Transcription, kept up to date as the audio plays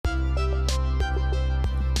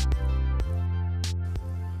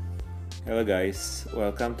Hello guys,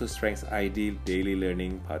 welcome to Strengths ID Daily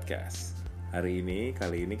Learning Podcast. Kali ini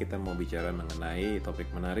kita mau bicara mengenai topik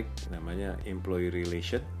menarik namanya Employee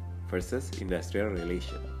Relation versus Industrial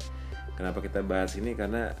Relation. Kenapa kita bahas ini?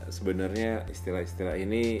 Karena sebenarnya istilah-istilah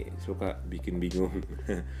ini suka bikin bingung.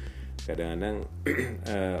 Kadang-kadang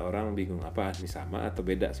orang bingung apa ini sama atau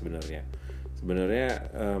beda sebenarnya. Sebenarnya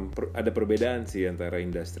ada perbedaan sih antara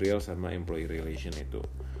industrial sama employee relation itu.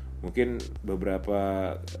 Mungkin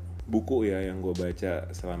beberapa buku ya yang gue baca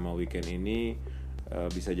selama weekend ini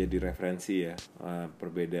bisa jadi referensi ya,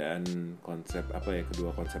 perbedaan konsep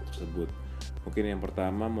kedua konsep tersebut. Mungkin yang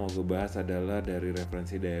pertama mau gue bahas adalah dari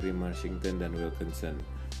referensi dari Marshington dan Wilkinson.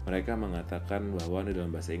 Mereka mengatakan bahwa di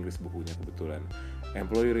dalam bahasa Inggris bukunya kebetulan,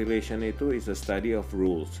 employee relation itu is a study of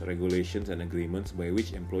rules, regulations and agreements by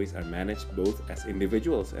which employees are managed both as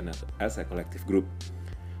individuals and as a collective group.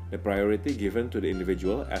 The priority given to the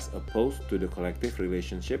individual as opposed to the collective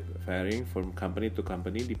relationship varying from company to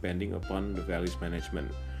company depending upon the values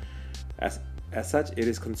management. As such,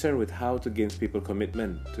 it is concerned with how to gain people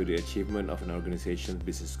commitment to the achievement of an organization's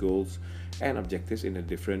business goals and objectives in a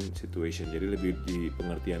different situation. Jadi lebih di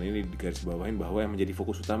pengertian ini digarisbawahin bahwa yang menjadi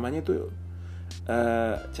fokus utamanya itu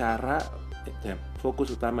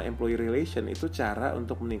fokus utama employee relation itu cara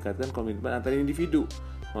untuk meningkatkan komitmen antara individu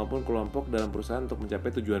maupun kelompok dalam perusahaan untuk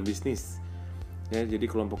mencapai tujuan bisnis. Ya, jadi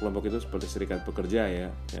kelompok-kelompok itu seperti serikat pekerja ya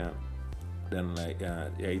dan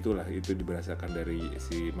itu berdasarkan dari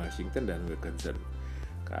si Marshington dan Wilkinson.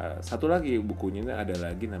 Satu lagi bukunya ada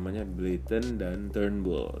lagi namanya Blyton dan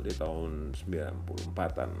Turnbull di tahun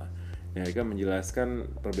 94-an lah. Mereka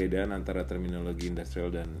menjelaskan perbedaan antara terminologi industrial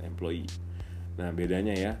dan employee. Nah,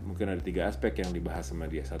 bedanya ya, mungkin ada 3 aspek yang dibahas sama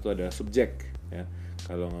dia. Satu adalah subjek ya.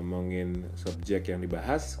 Kalau ngomongin subjek yang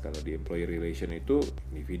dibahas, kalau di employee relation itu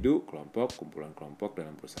individu, kelompok, kumpulan kelompok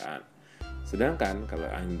dalam perusahaan. Sedangkan kalau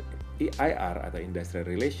IR atau industrial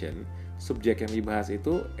relation, subjek yang dibahas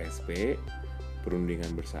itu SP,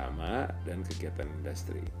 perundingan bersama, dan kegiatan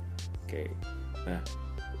industri. Oke. Nah,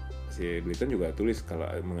 si Blyton juga tulis kalau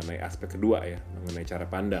mengenai aspek kedua ya, mengenai cara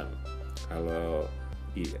pandang. Kalau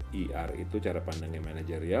IR itu cara pandangnya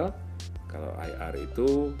manajerial, kalau IR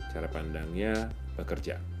itu cara pandangnya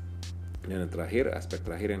pekerja. Dan aspek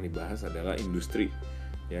terakhir yang dibahas adalah industri.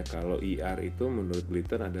 Ya, kalau IR itu menurut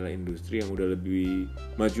Blyton adalah industri yang udah lebih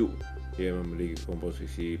maju, ya memiliki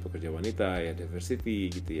komposisi pekerja wanita, ya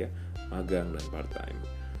diversity gitu ya, magang dan part time.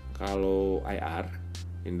 Kalau IR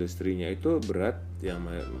industrinya itu berat yang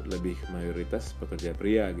lebih mayoritas pekerja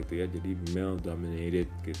pria gitu ya, jadi male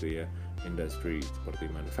dominated gitu ya, industri seperti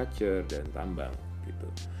manufacture dan tambang gitu.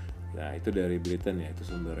 Nah, itu dari Blyton ya, itu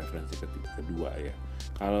sumber referensi kedua ya.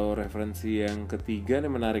 Kalau referensi yang ketiga ini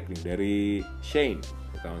menarik nih, dari Shane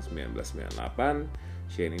tahun 1998.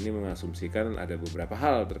 Shane ini mengasumsikan ada beberapa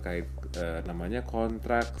hal terkait namanya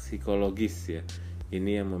kontrak psikologis ya.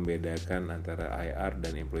 Ini yang membedakan antara IR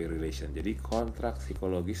dan employee relation. Jadi kontrak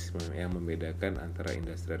psikologis yang membedakan antara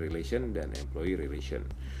industrial relation dan employee relation.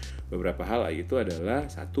 Beberapa hal itu adalah: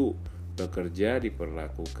 1, pekerja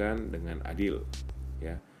diperlakukan dengan adil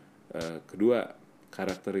ya. Kedua,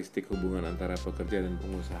 karakteristik hubungan antara pekerja dan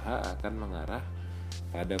pengusaha akan mengarah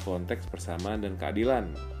pada konteks persamaan dan keadilan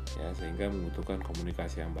ya, sehingga membutuhkan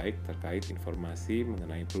komunikasi yang baik terkait informasi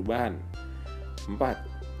mengenai perubahan.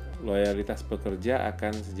 4, loyalitas pekerja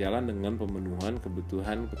akan sejalan dengan pemenuhan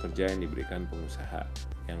kebutuhan pekerja yang diberikan pengusaha.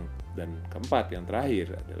 Dan keempat, yang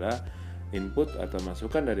terakhir adalah input atau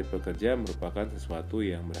masukan dari pekerja merupakan sesuatu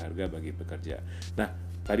yang berharga bagi pekerja. Nah,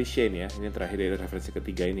 tadi Shane ya, ini terakhir dari referensi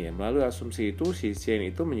ketiga ini ya. Melalui asumsi itu, si Shane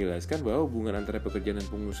itu menjelaskan bahwa hubungan antara pekerja dan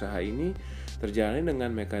pengusaha ini terjalin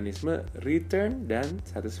dengan mekanisme return dan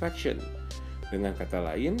satisfaction. Dengan kata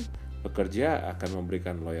lain, pekerja akan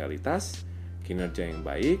memberikan loyalitas, kinerja yang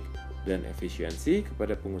baik, dan efisiensi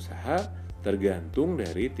kepada pengusaha tergantung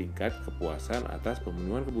dari tingkat kepuasan atas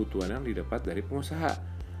pemenuhan kebutuhan yang didapat dari pengusaha.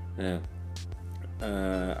 Nah,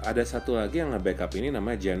 ada satu lagi yang nge-backup ini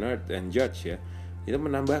namanya Jennard and Judge ya. Itu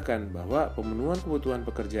menambahkan bahwa pemenuhan kebutuhan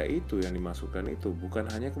pekerja itu yang dimasukkan itu bukan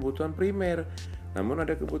hanya kebutuhan primer, namun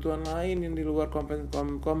ada kebutuhan lain yang di luar komben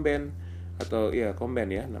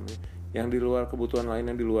ya namanya. Yang di luar kebutuhan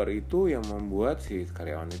lain yang di luar itu yang membuat si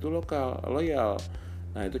karyawan itu loyal.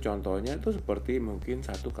 Nah, itu contohnya itu seperti mungkin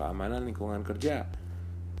 1, keamanan lingkungan kerja.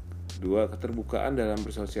 2, keterbukaan dalam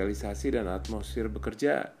bersosialisasi dan atmosfer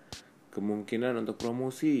bekerja. Kemungkinan untuk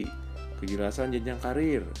promosi, kejelasan jenjang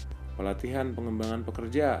karir, pelatihan pengembangan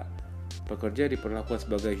pekerja. Pekerja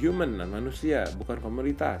diperlakukan sebagai human dan manusia, bukan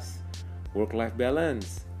komoditas. Work-life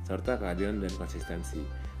balance, serta keadilan dan konsistensi.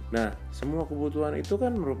 Nah, semua kebutuhan itu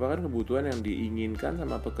kan merupakan kebutuhan yang diinginkan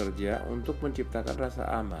sama pekerja untuk menciptakan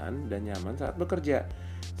rasa aman dan nyaman saat bekerja.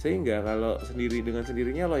 Sehingga kalau sendiri dengan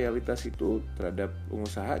sendirinya loyalitas itu terhadap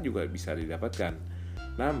pengusaha juga bisa didapatkan.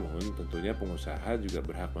 Namun, tentunya pengusaha juga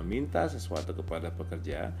berhak meminta sesuatu kepada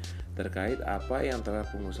pekerja terkait apa yang telah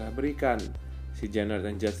pengusaha berikan. Si Janet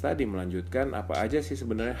dan Judge tadi melanjutkan apa aja sih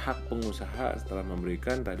sebenarnya hak pengusaha setelah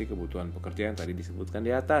memberikan tadi kebutuhan pekerja yang tadi disebutkan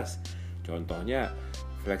di atas. Contohnya,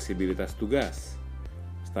 fleksibilitas tugas,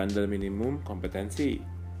 standar minimum kompetensi,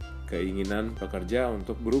 keinginan pekerja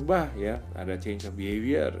untuk berubah ya, ada change of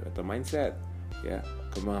behavior atau mindset ya,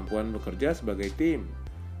 kemampuan bekerja sebagai tim,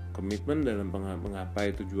 komitmen dalam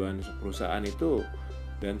menggapai tujuan perusahaan itu,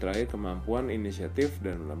 dan terakhir kemampuan inisiatif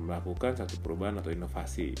dan melakukan satu perubahan atau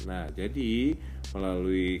inovasi. Nah, jadi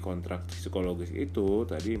melalui kontrak psikologis itu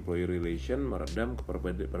tadi employee relation meredam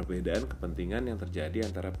perbedaan kepentingan yang terjadi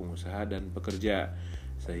antara pengusaha dan pekerja,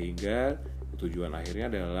 sehingga tujuan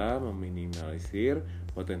akhirnya adalah meminimalisir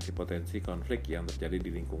potensi-potensi konflik yang terjadi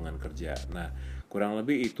di lingkungan kerja. Nah, kurang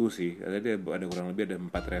lebih itu sih. Ada kurang lebih ada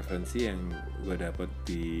 4 referensi yang gue dapat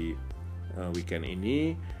di weekend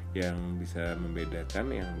ini yang bisa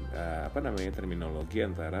membedakan yang terminologi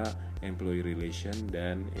antara employee relation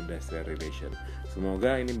dan industrial relation.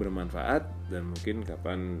 Semoga ini bermanfaat dan mungkin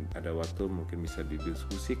kapan ada waktu mungkin bisa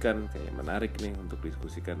didiskusikan, kayak menarik nih untuk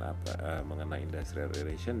diskusikan mengenai industrial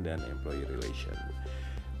relation dan employee relation.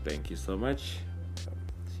 Thank you so much.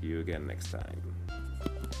 See you again next time.